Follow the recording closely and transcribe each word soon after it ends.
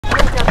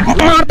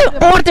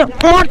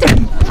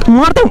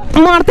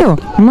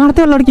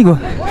मार्थ्यो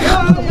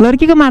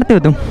लड्कीको मार्थ्यो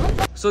तुम।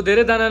 So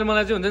धेरै जनाले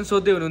मलाई चाहिँ हुन्छ नि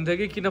सोध्दै हुनुहुन्थ्यो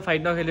कि किन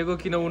फाइट नखेलेको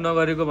किन उ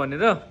नगरेको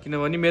भनेर,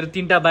 किनभने मेरो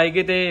 3टा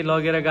बाइकै त्यही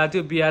लगेर गएको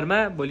थियो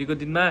बिहारमा। भोलिको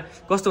दिनमा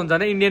कस्तो हुन्छ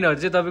भने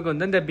इन्डियनहरू चाहिँ तपाईँको हुन्छ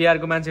नि त्यहाँ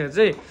बिहारको मान्छेहरू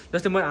चाहिँ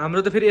जस्तै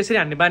हाम्रो त फेरि यसरी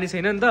हान्ने बानी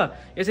छैन नि त,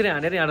 यसरी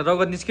हानेर यहाँ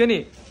रगत निस्क्यो नि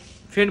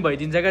फेन्ट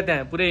भइदिन्छ क्या,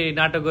 त्यहाँ पुरै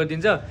नाटक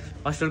गरिदिन्छ।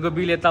 हस्टेलको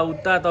बिल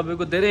यताउता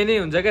तपाईँको धेरै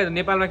नै हुन्छ क्या,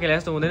 नेपालमा खेले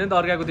जस्तो हुँदैन नि त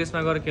अर्काको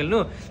देशमा गएर खेल्नु।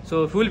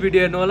 सो फुल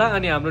भिडियो हेर्नु होला।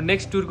 अनि हाम्रो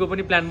नेक्स्ट टुरको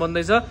पनि प्लान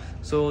बन्दैछ।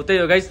 सो त्यही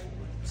हो गाइस,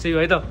 सी यू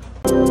है त।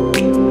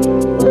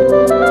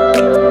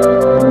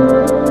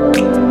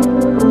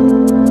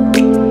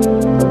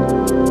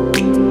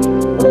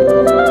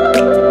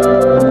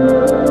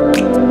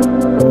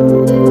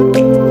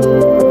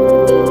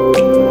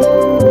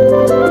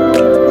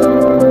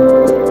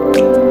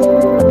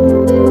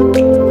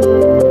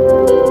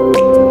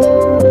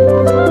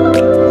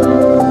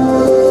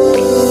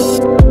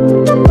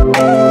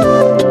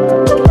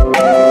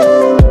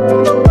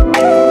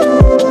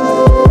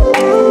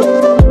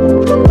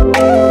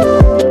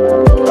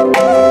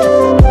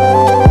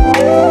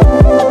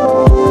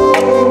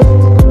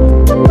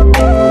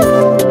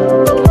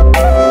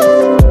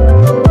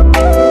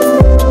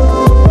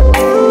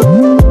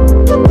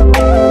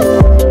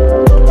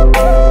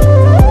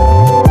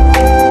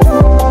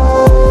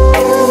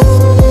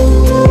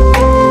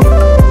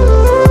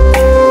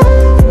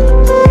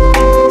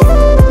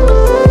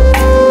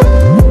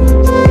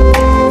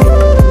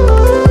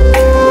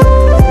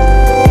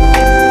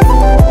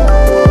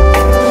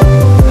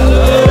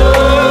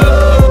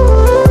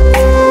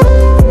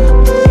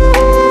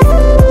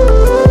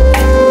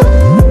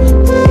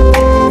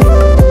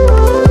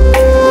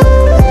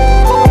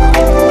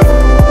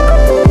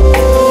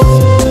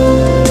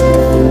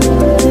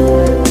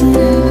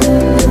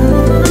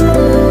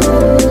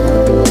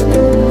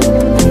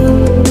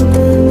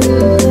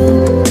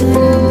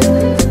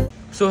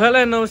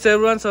 नमस्ते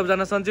एभ्रिवान,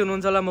 सबजना सन्चै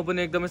हुनुहुन्छ होला। म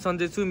पनि एकदमै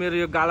सन्चै छु। मेरो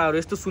यो गालाहरू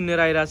यस्तो सुन्नेर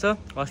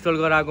आइरहेछ। हस्टेल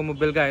गएर आएको म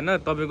बेलुका होइन,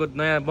 तपाईँको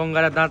नयाँ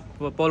बङ्गारा दाँत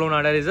पलाउन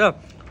आँटेरहेछ,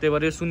 त्यही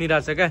भएर यो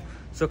सुनिरहेछ क्या।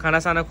 सो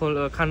खानासाना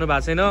खानु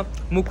भएको छैन,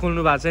 मुख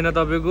खोल्नु भएको छैन,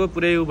 तपाईँको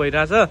पुरै उ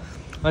भइरहेछ।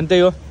 अनि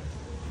त्यही हो।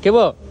 के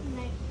भयो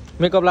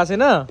मेकअप लाएको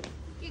छैन?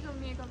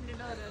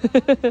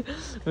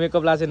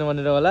 मेकअप लाएको छैन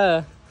भनेर होला।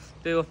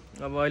 त्यही हो।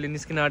 अब अहिले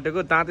निस्किन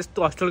आँटेको दाँत यस्तो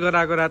हस्टेल गएर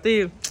आएको राति।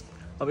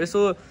 अब यसो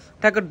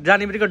ठ्याक्क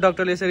जाने बित्तिकै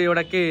डक्टरले यसरी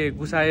एउटा के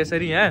घुसायो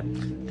यसरी यहाँ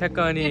ठ्याक्क,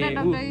 अनि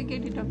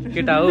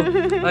केटा हो,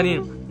 अनि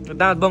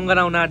दाँत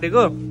बङ्गारा आउन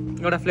आँटेको,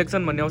 एउटा फ्लेक्सन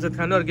भन्ने औषध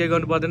खानु, अरू केही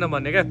गर्नु पर्दैन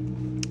भन्ने क्या।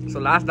 सो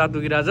लास्ट दाँत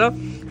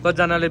दुखिरहेछ।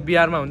 कतिजनाले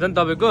बिहारमा हुन्छ नि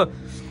तपाईँको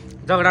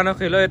झगडा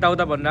नखेलो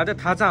यताउता भनिरहेको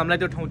थियो, थाहा छ हामीलाई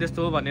त्यो ठाउँ त्यस्तो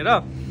हो भनेर।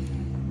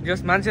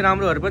 जस मान्छे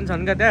राम्रोहरू पनि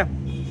छन् क्या त्यहाँ,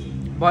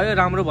 भयो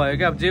राम्रो भयो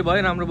क्या, जे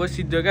भयो राम्रो भयो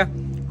सिद्धो क्या।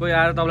 कोही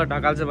आएर तपाईँलाई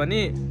ढकाल्छ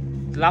भने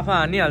लाफा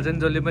हानिहाल्छ नि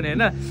जसले पनि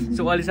होइन।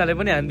 सो अलिसाले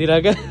पनि हानिदिएर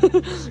क्या।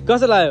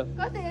 कसो लाग्यो?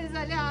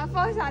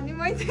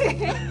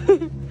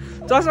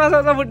 चस्मा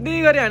चस्मा फुट्टी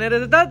गरी हानेर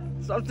रहेछ त,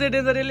 सबसे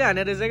डेन्जरली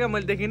हानेर रहेछ क्या।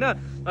 मैले देखिनँ,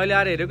 अहिले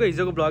आएर हेरेको,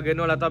 हिजोको भ्लग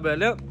हेर्नु होला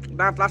तपाईँहरूले।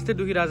 दाँत लास्टै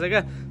दुखिरहेछ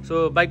क्या।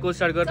 सो बाइकको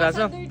स्टार्ट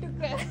गरिरहेछ।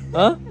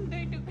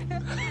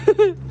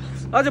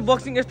 अझै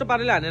बक्सिङ यस्तो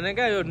पाराले हानेन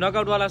क्या, यो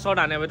नकआउटवाला सर्ट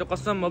हाने भए त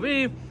कसम अबि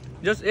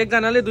जस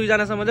एकजनाले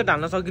 2जनासम्म चाहिँ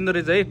ढाल्न सकिँदो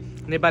रहेछ है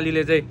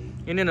नेपालीले चाहिँ।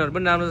 इन्डियनहरू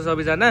पनि राम्रो छ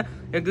सबैजना,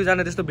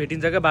 1-2जना त्यस्तो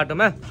भेटिन्छ क्या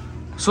बाटोमा।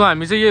 सो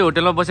हामी चाहिँ यही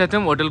होटलमा बसेको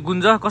थियौँ, होटल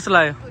गुन्ज। कस्तो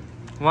लाग्यो?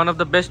 One of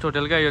the best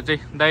hotel क्या यो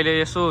चाहिँ। दाइले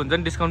यसो हुन्छ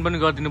नि डिस्काउन्ट पनि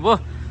गरिदिनु भयो,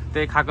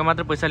 त्यही खाएको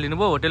मात्र पैसा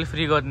लिनुभयो, होटल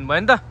फ्री गरिदिनु भयो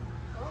नि त।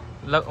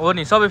 ल हो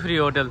नि, सबै फ्री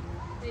हो होटल,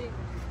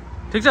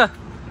 ठिक छ।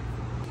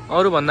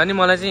 अरू भन्दा नि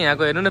मलाई चाहिँ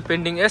यहाँको हेर्नु न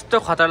पेन्टिङ यस्तो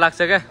खतरा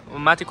लाग्छ क्या।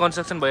 माथि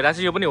कन्स्ट्रक्सन भइरहेको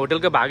छ, यो पनि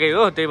होटलकै भागै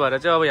हो, त्यही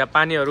भएर चाहिँ अब यहाँ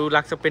पानीहरू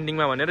लाग्छ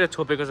पेन्टिङमा भनेर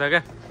छोपेको छ क्या।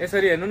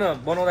 यसरी हेर्नु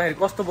न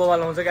बनाउँदाखेरि कस्तो बवाल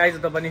आउँछ क्या। आइज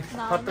त पनि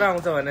खतरा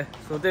आउँछ भने।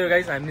 सो त्यही हो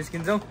गाइस, हामी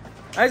निस्किन्छौँ।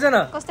 आइज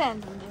न,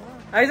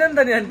 आइज नि त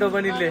नि अनि त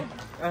पनिले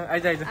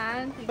आइज आइज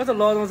कस्तो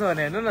लगाउँछ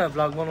भने हेर्नु न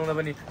भ्लग बनाउन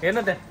पनि।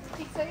 हेर्न त्यहाँ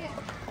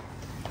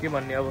के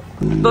भन्ने। अब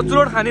त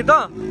चुरोट खाने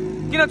त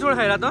किन चुरोट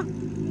खाइरह त?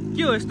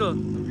 के हो यस्तो?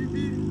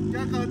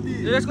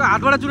 यसको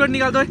हातबाट चुरोट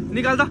निकाल त,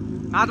 निकाल त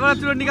हातबाट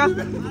चुरोट निकाल।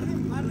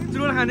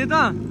 चुरोट खाने त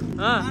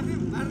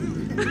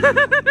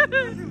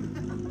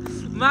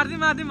मार्दिम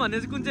मार्दिम भन्ने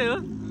चाहिँ कुन चाहिँ हो?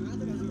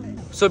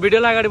 सो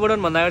भिडियोलाई अगाडि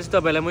बढाउनु भन्दा अगाडि चाहिँ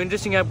तपाईँहरूलाई म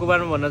इन्ट्रेस्टिङ एपको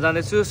बारेमा भन्न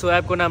जाँदैछु। सो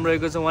एपको नाम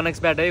रहेको छ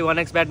 1xBet है।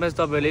 1xBetमा चाहिँ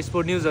तपाईँहरूले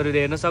स्पोर्ट न्युजहरू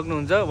हेर्न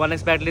सक्नुहुन्छ।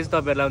 1xBetले चाहिँ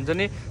तपाईँहरूलाई हुन्छ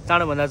नि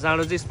चाँडोभन्दा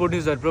चाँडो चाहिँ स्पोर्ट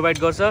न्युजहरू प्रोभाइड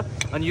गर्छ।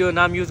 अनि यो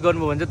नाम युज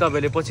गर्नुभयो भने चाहिँ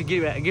तपाईँहरूले पछि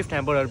गिफ्ट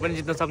ह्याम्परहरू पनि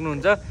जित्न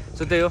सक्नुहुन्छ।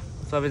 सो त्यही हो,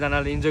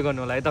 सबैजनाले इन्जोय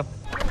गर्नु होला है त।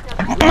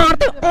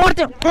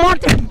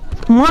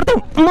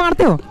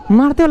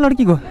 मार्थ्यो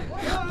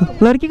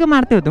लड्कीको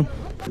मार्थ्यो तुम।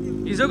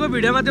 हिजोको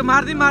भिडियोमा त्यो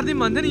मार्दिम मार्दिम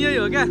भन्थ्यो नि, यही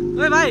हो क्या।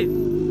 ओइ भाइ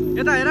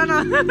यता हेर न।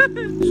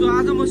 सो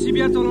आज म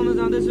सिबिआर चलाउन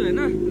जाँदैछु होइन,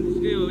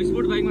 यो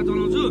स्पोर्ट बाइकमा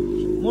चलाउँछु।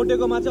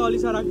 मोटेकोमा चाहिँ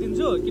अलिसा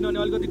राखिदिन्छु किनभने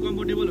अलिकति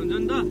कम्फोर्टेबल हुन्छ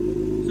नि त।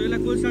 सो यसलाई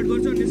कोल स्टार्ट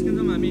गर्छ,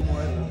 निस्किन्छौँ हामी।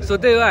 सो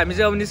त्यही हो, हामी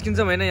चाहिँ अब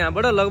निस्किन्छौँ होइन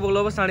यहाँबाट। लगभग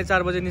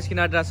 4:30 बजे निस्किन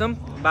आँटेका छौँ।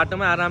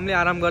 बाटोमा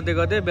आराम गर्दै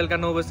गर्दै बेलुका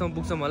 9 बजीसम्म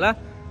पुग्छौँ होला।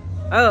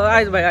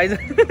 आइज भाइ आइज।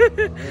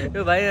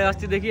 यो भाइ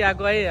अस्तिदेखि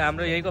आएको है,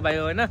 हाम्रो यहीँको भाइ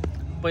हो होइन।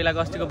 पहिलाको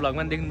अस्तिको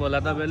भ्लगमा देख्नुभयो होला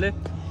तपाईँले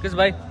केस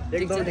भाइ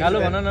हेलो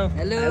भन न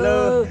हेलो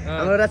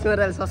हाम्रो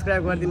रचनालाई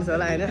सब्स्क्राइब गरिदिनुस्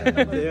होला हैन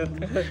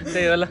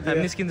त्यही होला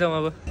हामी निस्किन्छौँ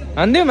अब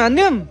हान्दिउँ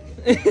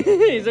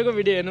हिजोको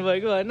भिडियो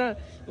हेर्नुभएको होइन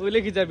उसले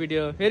खिचा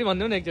भिडियो फेरि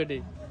भनिदिउँ न एकचोटि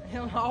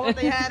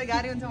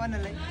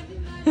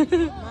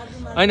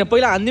होइन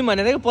पहिला हान्दिउँ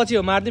भने त पछि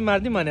हो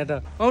मारिदिउँ भने त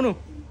आउनु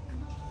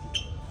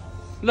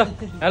ल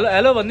हेलो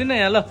हेलो भनिदिनु न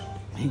यहाँ ल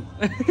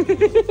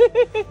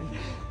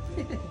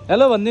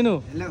हेलो भनिदिनु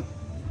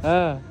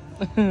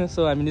सो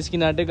हामी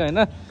निस्किन आँटेको होइन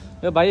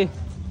यो भाइ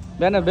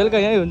बिहान बेलुका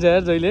यहीँ हुन्छ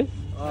यार जहिले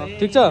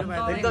ठिक छ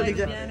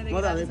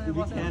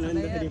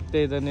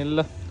त्यही त नि ल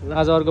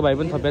आज अर्को भाइ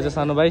पनि थपिएको छ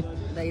सानो भाइ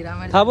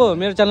थाहा भयो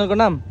मेरो च्यानलको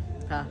नाम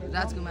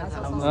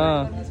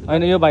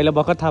होइन यो भाइलाई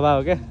भर्खर थाहा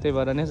भयो क्या त्यही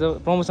भएर नि यसो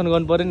प्रमोसन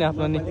गर्नु पऱ्यो नि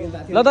आफ्नो नि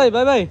ल दाइ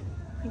by by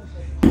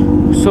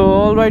so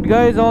all right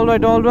guys all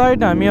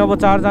right हामी अब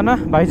 4 जना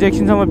भाइ चाहिँ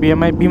एकछिनसम्म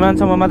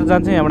विमानसम्म मात्र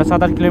जान्छ यहाँबाट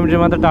 7-8 किलोमिटर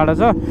मात्र टाढा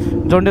छ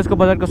जन्डेसको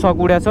बजारको सक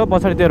उड्याएको छ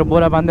पछाडि त्यो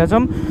बोरा बाँधेको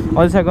छौँ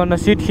अलिसा गर्न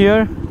सिट हियर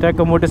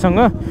ट्यागको मोटेसँग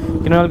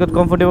किनभने अलिकति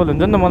कम्फोर्टेबल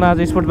हुन्छ नि त मलाई आज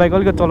स्पोर्ट बाइक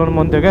अलिकति चलाउनु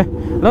मन थियो क्या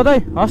ल दाइ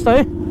हस् त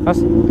है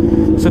हस्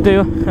सो त्यही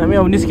हो हामी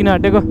अब निस्किन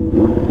आँटेको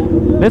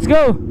लेट्स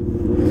गो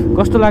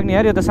कस्तो लाग्ने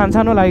यार यो त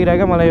सानो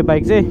लागिरहेको मलाई यो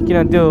बाइक चाहिँ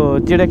किनभने त्यो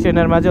जेडएक्स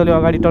एनआरमा चाहिँ अलिक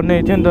अगाडि टन्नै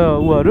थियो नि त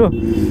ऊहरू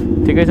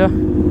ठिकै छ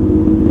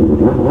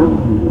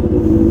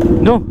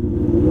नो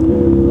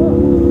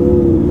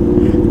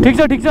ठिक छ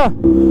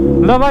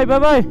ल बाई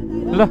बाई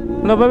ल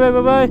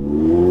बाई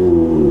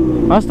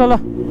हस् त ल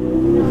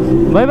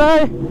बाई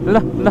ल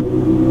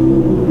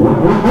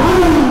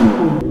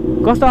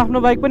कस्तो आफ्नो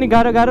बाइक पनि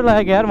गाह्रो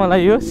लाग्यो यार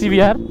मलाई यो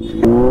सिबिआर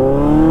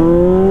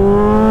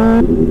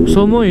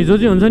सो म हिजो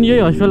चाहिँ हुन्छ नि यही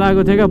हस्पिटल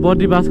आएको थिएँ क्या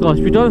बर्दीबासको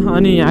हस्पिटल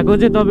अनि यहाँको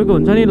चाहिँ तपाईँको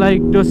हुन्छ नि लाइक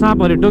त्यो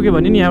साँपहरू टोक्यो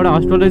भने नि यहाँबाट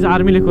हस्पिटल चाहिँ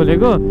आर्मीले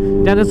खोलेको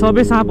त्यहाँ चाहिँ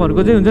सबै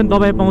साँपहरूको चाहिँ हुन्छ नि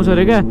दबाई पाउँछ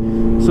अरे क्या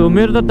सो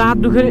मेरो त दाँत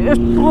दुखेर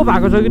यस्तो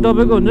भएको छ कि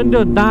तपाईँको हुन्छ नि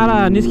त्यो दाँडा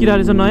निस्किरहेको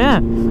रहेछ नयाँ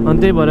अनि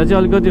त्यही भएर चाहिँ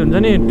अलिकति हुन्छ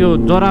नि त्यो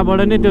जराबाट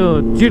नै त्यो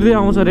चिर्दै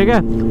आउँछ अरे क्या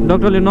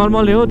डक्टरले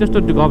नर्मलै हो त्यस्तो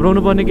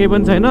घबराउनु पर्ने केही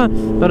पनि छैन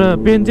तर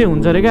पेन चाहिँ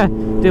हुन्छ अरे क्या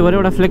त्यही भएर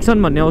एउटा फ्लेक्सन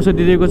भन्ने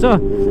औषधि दिएको छ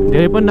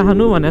धेरै पनि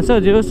नखानु भनेको छ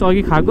जे होस्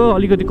अघि खाएको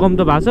अलिकति कम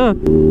त भएको छ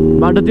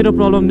बाटोतिर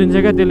प्रब्लम दिन्छ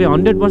क्या त्यसले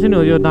 100%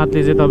 हो यो दाँतले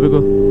चाहिँ तपाईँको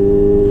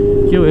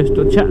के हो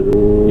यस्तो छ्या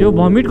यो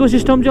भमिटको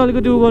सिस्टम चाहिँ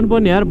अलिकति उ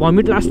गर्नुपर्ने यार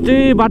भमिट लास्टै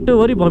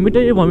बाटोभरि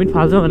भमिट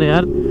फाल्छ भने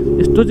यार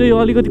यस्तो चाहिँ यो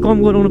अलिकति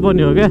कम गराउनु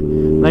पर्ने हो क्या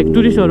लाइक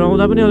टुरिस्टहरू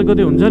आउँदा पनि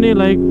अलिकति हुन्छ नि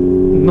लाइक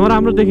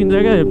नराम्रो देखिन्छ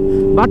क्या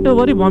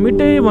बाटोभरि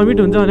भमिट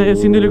हुन्छ भने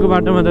सिन्धुलीको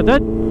बाटोमा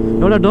त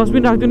एउटा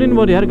डस्टबिन राखिदिनु नि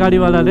बरु यार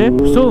गाडीवालाले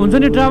सो हुन्छ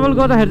नि ट्राभल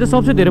गर्दाखेरि चाहिँ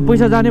सबसे धेरै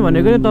पैसा जाने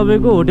भनेको नि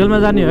तपाईँको होटेलमा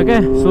जाने हो क्या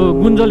सो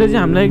गुन्जोले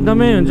चाहिँ हामीलाई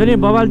एकदमै हुन्छ नि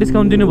बबाल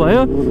डिस्काउन्ट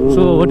दिनुभयो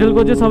सो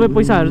होटेलको चाहिँ सबै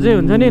पैसाहरू चाहिँ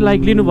हुन्छ नि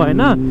लाइक लिनु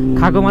भएन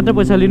खाएको मात्रै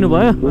पैसा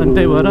लिनुभयो अनि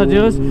त्यही भएर जे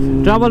होस्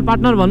ट्राभल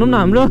पार्टनर भनौँ न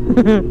हाम्रो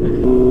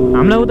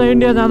हामीलाई उता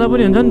इन्डिया जाँदा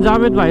पनि हुन्छ नि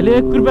जावेद भाइले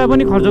 1 रुपियाँ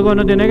पनि खर्च गर्न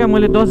दिएन क्या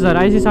मैले 10,000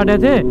 आइसी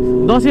साटेको थिएँ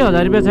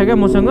 10,000 रुपियाँ छ क्या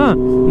मसँग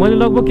मैले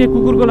लगभग के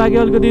कुकुरको लागि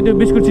अलिकति त्यो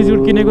बिस्कुट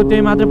सिस्कुट किनेको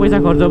त्यही मात्रै पैसा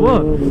खर्च भयो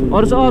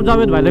अरू सब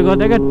जावेद भाइले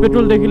गर्दा क्या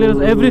पेट्रोलदेखि लिएर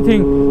एभ्रिथिङ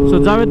सो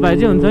जावेद भाइ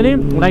चाहिँ हुन्छ नि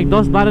लाइक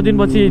 10-12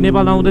 दिनपछि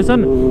नेपाल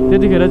आउँदैछन्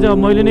त्यतिखेर चाहिँ अब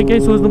मैले नै केही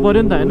सोच्नु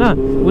पऱ्यो नि त होइन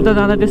उता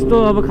जाँदा त्यस्तो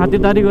अब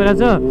खातिरदारी गरेर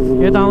छ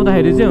यता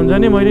आउँदाखेरि चाहिँ हुन्छ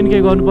नि मैले नि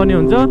केही गर्नुपर्ने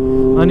हुन्छ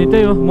अनि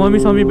त्यही हो मम्मी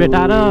समी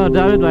भेटाएर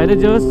जावेद भाइले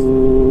जे होस्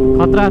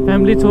खतरा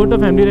फ्यामिली छोटो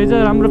फ्यामिली रहेछ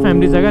राम्रो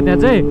फ्यामिली छ क्या त्यहाँ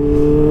चाहिँ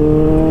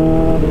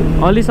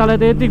अलिसालाई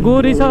त यति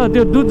गोरी छ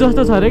त्यो दुध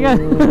जस्तो छ अरे क्या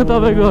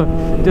तपाईँको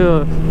त्यो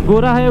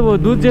गोरा है वो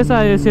दुध जेसा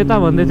सेता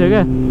भन्दै थियो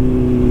क्या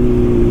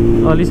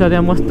अलिसा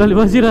त्यहाँ मस्तले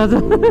बसिरहेछ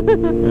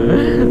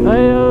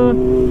अयो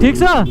ठिक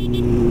छ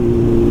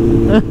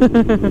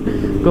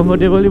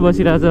कम्फोर्टेबली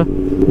बसिरहेछ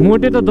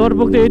मोटे त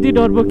डरपोक त यति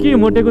डरपोक कि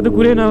मोटेको त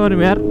कुरै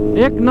नगरौँ यार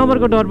 1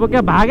 नम्बरको डरपोक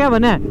क्या भाग्यो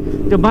भने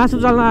त्यो बाँस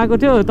उचाल्न आएको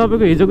थियो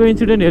तपाईँको हिजोको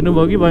इन्सिडेन्ट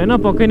हेर्नुभयो कि भएन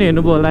पक्कै नै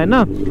हेर्नुभयो होला होइन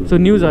सो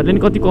न्युजहरूले नि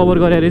कति कभर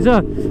गरे रहेछ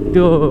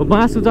त्यो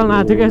बाँस उचाल्न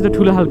आएको थियो क्या यस्तो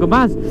ठुलो खालको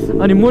बाँस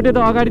अनि मोटे त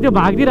अगाडि त्यो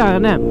भागिदिरहेको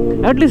होइन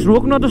एटलिस्ट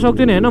रोक्न त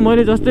सक्दैन होइन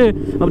मैले जस्तै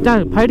अब त्यहाँ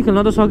फाइट खेल्न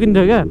त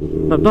सकिन्थ्यो क्या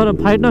तर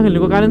फाइट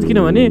नखेल्नुको कारण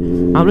किनभने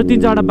हाम्रो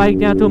 3-4वटा बाइक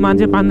त्यहाँ थियो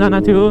मान्छे 5 जना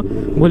थियो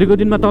भोलिको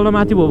दिनमा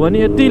तलमाथि भयो भने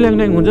यति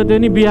ल्याङ हुन्छ त्यो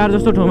नि बिहार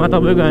जस्तो ठाउँमा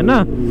तपाईँको होइन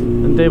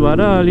त्यही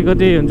भएर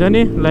अलिकति हुन्छ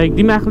नि लाइक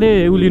दिमागले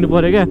उलिनु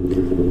पऱ्यो क्या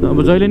अब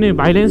जहिले नै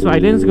भाइलेन्स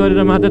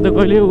गरेर मात्रै त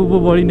कहिले उँभो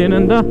बढिँदैन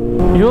नि त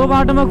यो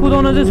बाटोमा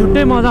कुदाउन चाहिँ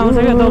छुट्टै मजा आउँछ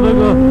क्या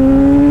तपाईँको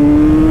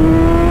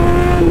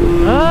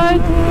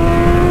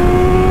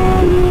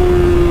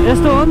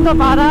यस्तो हो नि त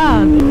पारा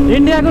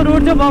इन्डियाको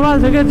रोड चाहिँ बवाल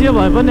छ क्या जे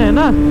भए पनि होइन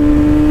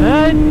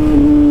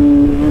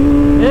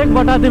एक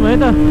बटादिउँ है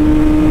त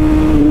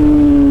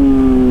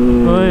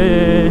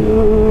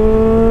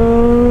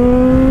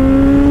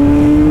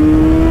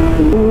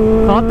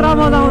खतरा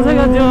मजा आउँछ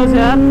क्या जे होस्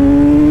यार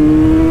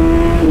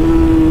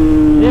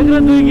 1 र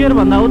 2 गियर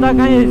भन्दा उता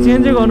कहीँ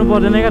चेन्जै गर्नु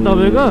पर्दैन क्या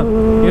तपाईँको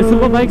यो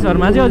सुपर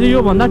बाइक्सहरूमा चाहिँ अझै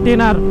योभन्दा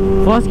 10R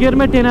फर्स्ट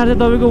गियरमै 10R चाहिँ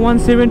तपाईँको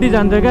 170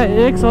 जान्थ्यो क्या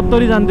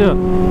 170 जान्थ्यो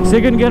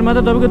सेकेन्ड गियरमा त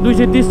तपाईँको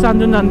 230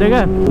 जान्थ्यो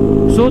क्या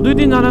सो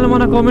 2-3 जनाले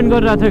मलाई कमेन्ट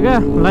गरिरहेको थियो क्या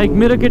लाइक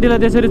मेरो केटीलाई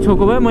त्यसरी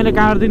छोको भयो मैले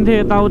काटिदिन्थेँ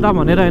यताउता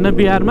भनेर होइन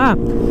बिहारमा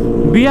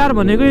बिहार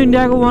भनेको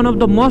इन्डियाको वान अफ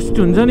द मस्ट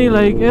हुन्छ नि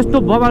लाइक यस्तो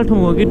बबाल ठाउँ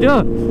हो कि त्यो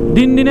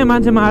दिनदिनै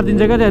मान्छे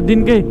मारिदिन्छ क्या त्यहाँ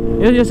दिनकै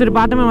यसरी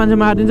बाटोमा मान्छे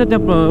मारिदिन्छ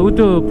त्यहाँ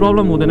त्यो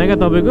प्रब्लम हुँदैन क्या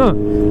तपाईँको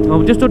अब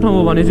त्यस्तो ठाउँ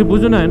हो भनेपछि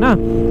बुझ्नु न होइन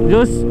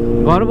जस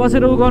घर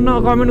बसेर उ गर्न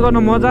कमेन्ट गर्न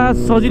मजा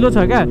सजिलो छ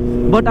क्या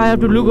but I have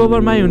to look over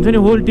my हुन्छ नि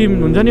होल टिम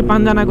हुन्छ नि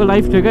 5 जनाको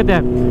लाइफ थियो क्या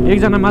त्यहाँ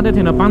एकजना मात्रै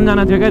थिएन 5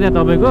 जना थियो क्या त्यहाँ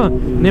तपाईँको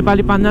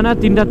नेपाली 5 जना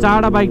 3टा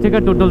 4टा बाइक थियो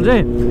क्या टोटल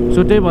चाहिँ सो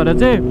त्यही भएर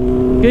चाहिँ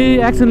केही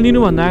एक्सन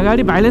लिनुभन्दा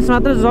अगाडि भाइलेन्स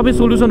मात्रै सबै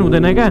सोल्युसन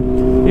हुँदैन क्या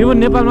इभन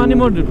नेपालमा नि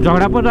म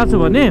झगडा परिरहेको छु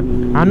भने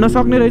हान्न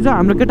सक्ने रहेछ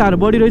हाम्रो केटाहरू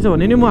बढी रहेछ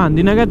भने नि म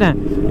हान्दिनँ क्या त्यहाँ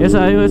यसो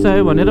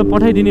आयो भनेर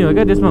पठाइदिने हो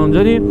क्या त्यसमा हुन्छ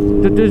नि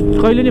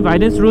त्यो कहिले नि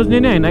भाइलेन्स रोज्ने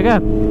नै होइन क्या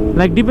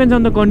like depends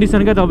on the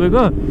condition क्या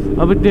तपाईँको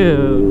अब त्यो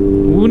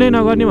हुनै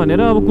नगर्ने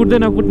भनेर अब कुट्दै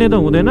नकुट्ने त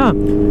हुँदैन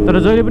तर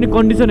जहिले पनि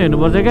कन्डिसन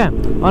हेर्नुपर्छ क्या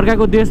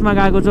अर्काको देशमा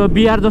गएको छ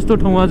बिहार जस्तो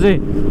ठाउँमा चाहिँ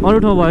अरू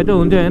ठाउँ भए त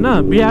हुन्थ्यो होइन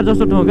बिहार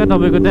जस्तो ठाउँ क्या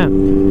तपाईँको त्यहाँ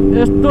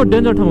यस्तो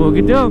डेन्जर ठाउँ हो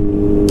कि त्यो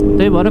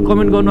त्यही भएर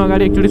कमेन्ट गर्नु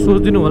अगाडि एकचोटि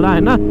सोचिदिनु होला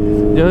होइन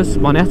जस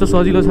भने जस्तो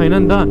सजिलो छैन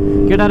नि त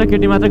केटा र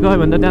केटी मात्रै गयो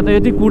भने त त्यहाँ त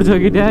यति कुट्छ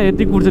कि त्यहाँ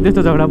यति कुट्छ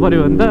त्यस्तो झगडा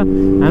पऱ्यो भने त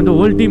हामी त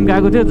होल टिम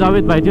गएको थियो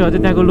जावेद भाइ थियो अझै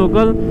त्यहाँको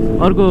लोकल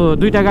अर्को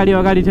 2टा गाडी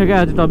अगाडि थियो क्या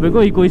अझै तपाईँको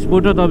इको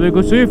स्पोर्ट र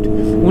तपाईँको स्विफ्ट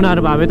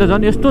उनीहरू भए त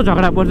झन् यस्तो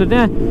झगडा पर्छ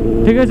त्यहाँ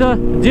ठिकै छ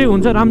जे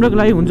हुन्छ राम्रोको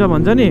लागि हुन्छ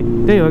भन्छ नि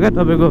त्यही हो क्या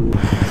तपाईँको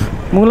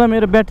मलाई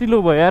मेरो ब्याट्री लो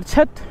भयो यार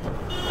छेत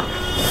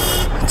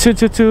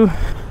छु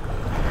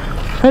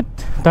हेत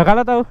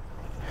धकाला त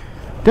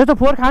त्यस्तो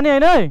फोहोर खाने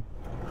होइन है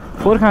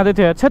फोहोर खाँदै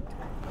थियो यार छेत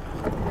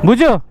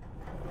बुझ्यो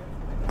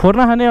फोहोर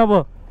नखाने अब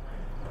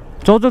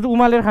चौचो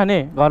उमालेर खाने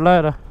घर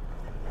लगाएर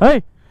है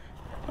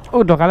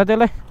ओ ढकाला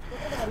त्यसलाई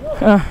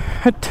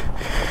हेत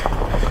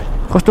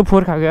कस्तो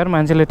फोहोर खाएको यार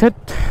मान्छेले थेत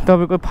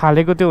तपाईँको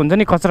फालेको त्यो हुन्छ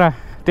नि कचरा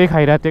त्यही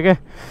खाइरहेको थियो क्या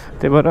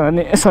त्यही भएर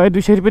अनि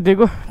 100-200 रुपियाँ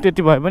दिएको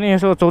त्यति भए पनि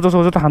यसो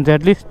चौचो त खान्छ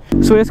एटलिस्ट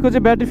सो यसको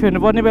चाहिँ ब्याट्री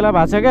फेर्नुपर्ने बेला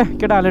भएको छ क्या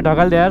केटाहरूले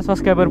ढकाल्दै यार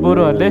सब्सक्राइबर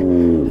बोरोहरूले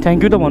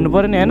थ्याङ्क यू त भन्नु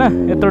पऱ्यो नि होइन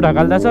यत्रो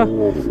ढकाल्दा छ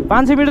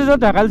 500 मिटर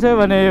जति ढकाल्छ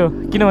भने यो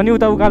किनभने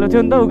उता उकालो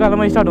थियो नि त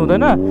उकालोमा स्टार्ट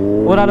हुँदैन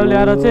ओह्रालो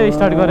ल्याएर चाहिँ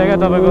स्टार्ट गरेँ क्या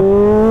तपाईँको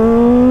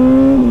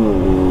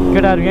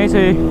केटाहरू यहीँ छ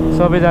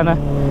सबैजना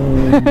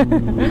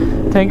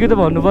थ्याङ्क यू त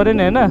भन्नु पऱ्यो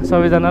नि होइन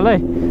सबैजनालाई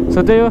सो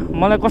त्यही हो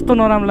मलाई कस्तो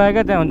नराम्रो लाग्यो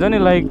क्या त्यहाँ हुन्छ नि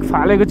लाइक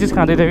फालेको चिज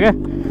खाँदै थियो क्या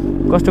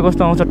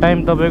कस्तो आउँछ टाइम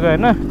तपाईँको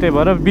होइन त्यही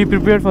भएर बी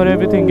प्रिपेयर्ड फर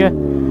एभ्रिथिङ क्या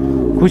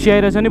खुसी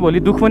आइरहेछ नि भोलि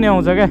दुःख पनि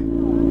आउँछ क्या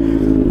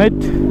है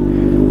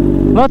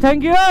ल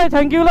थ्याङ्क यू है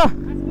थ्याङ्क यू ल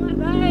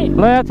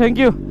यार थ्याङ्क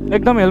यू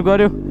एकदम हेल्प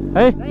गर्यो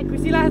है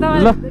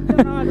ल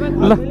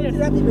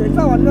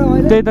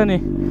त्यही त नि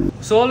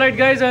सो लाइट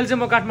गाइज अहिले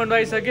चाहिँ म काठमाडौँ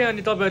आइसकेँ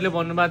अनि तपाईँहरूले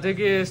भन्नुभएको थियो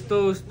कि यस्तो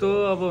उस्तो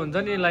अब हुन्छ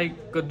नि लाइक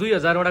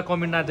 2000वटा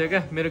कमेन्ट आएको थियो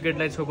क्या मेरो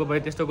केटलाई छोको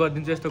भयो त्यस्तो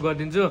गरिदिन्छु यस्तो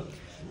गरिदिन्छु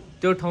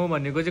त्यो ठाउँ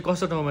भनेको चाहिँ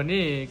कस्तो ठाउँ भने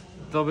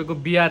तपाईँको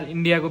बिहार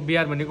इन्डियाको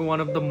बिहार भनेको one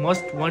of the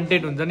most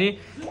wanted हुन्छ नि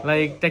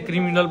लाइक त्यहाँ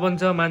क्रिमिनल पनि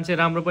छ मान्छे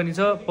राम्रो पनि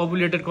छ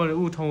पपुलेटेड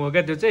ऊ ठाउँ हो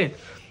क्या त्यो चाहिँ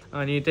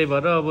अनि त्यही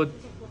भएर अब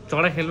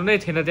झगडा खेल्नु नै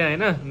थिएन त्यहाँ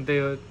होइन त्यही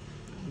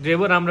जे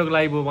भयो राम्रोको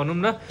लागि भयो भनौँ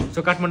न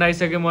सो काठमाडौँ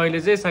आइसकेँ म अहिले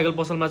चाहिँ साइकल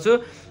पसलमा छु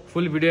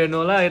फुल भिडियो हेर्नु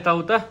होला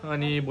यताउता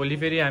अनि भोलि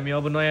फेरि हामी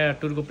अब नयाँ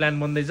टुरको प्लान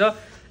बन्दैछ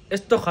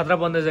यस्तो खतरा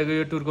बन्दैछ कि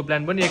यो टुरको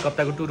प्लान पनि 1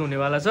 हप्ताको टुर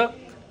हुनेवाला छ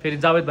फेरि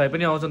जावेद भाइ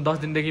पनि आउँछन्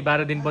 10 दिनदेखि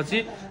 12 दिनपछि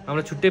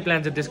हाम्रो छुट्टै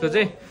प्लान छ त्यसको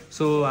चाहिँ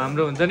सो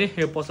हाम्रो हुन्छ नि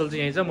यो पसल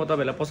चाहिँ यहीँ छ म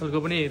तपाईँहरूलाई पसलको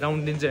पनि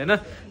राउन्ड दिन्छु होइन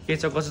के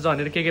छ कसो छ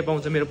भनेर के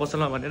पाउँछ मेरो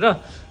पसलमा भनेर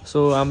सो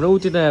हाम्रो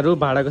उतिहरू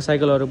भाडाको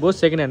साइकलहरू भयो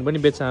सेकेन्ड ह्यान्ड पनि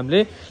बेच्छ हामीले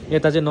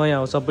यता चाहिँ नयाँ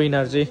हो सबै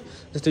यिनीहरू चाहिँ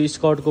जस्तो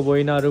स्कर्टको भयो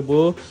यिनीहरू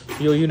भयो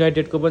यो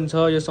युनाइटेडको पनि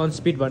छ यो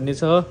सनस्पिड भन्ने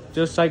छ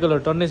त्यो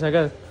साइकलहरू टन्नै छ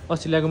क्या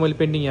अस्ट्रेलियाको मैले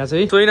पेन्डिङ यहाँ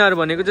चाहिँ सो यिनीहरू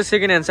भनेको चाहिँ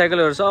सेकेन्ड ह्यान्ड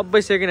साइकलहरू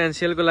सबै सेकेन्ड ह्यान्ड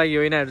सेलको लागि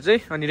हो यिनीहरू चाहिँ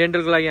अनि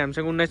रेन्टलको लागि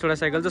हामीसँग 19वटा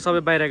साइकल चाहिँ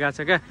सबै बाहिर गएको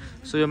छ क्या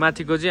सो यो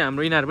माथिको चाहिँ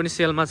हाम्रो यिनीहरू पनि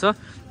सेलमा छ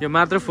यो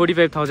मात्र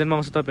 45,000मा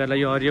आउँछ तपाईँहरूलाई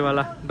यो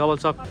हरियोवाला डबल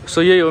सप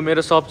सो यही हो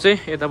मेरो सप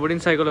चाहिँ यतापट्टि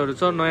पनि साइकलहरू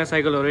छ नयाँ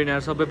साइकलहरू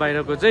यिनीहरू सबै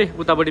बाहिरको चाहिँ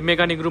उतापट्टि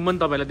मेकानिक रुम पनि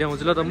तपाईँहरूलाई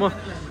देखाउँछु ल त म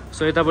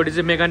सो यतापट्टि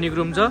चाहिँ मेकानिक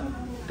रुम छ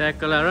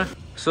ट्यागको लगाएर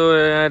सो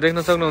देख्न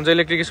सक्नुहुन्छ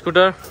इलेक्ट्रिक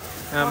स्कुटर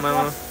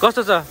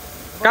कस्तो छ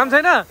काम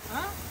छैन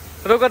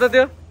रोक त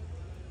त्यो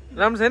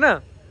राम्रो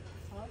छैन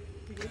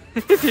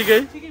ठिकै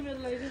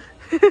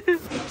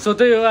सो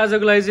त्यही हो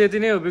आजको लागि चाहिँ यति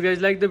नै हो guys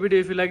like the video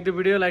if you like the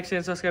video like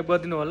share subscribe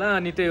गरिदिनु होला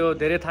अनि त्यही हो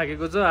धेरै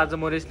थाकेको छ आज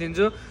म रेस्ट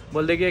लिन्छु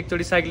भोलिदेखि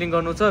एकचोटि साइक्लिङ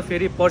गर्नु छ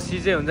फेरि पर्सि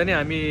चाहिँ हुन्छ नि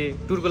हामी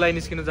टुरको लागि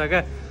निस्किनु छ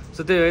क्या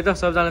सो त्यही हो है त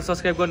सबजनाले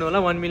सब्सक्राइब गर्नु होला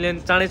 1 मिलियन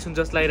चाँडै छुन्छ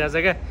जस्तो लागिरहेछ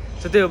क्या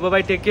सो त्यही हो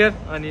बाई टेक केयर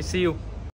अनि सी यू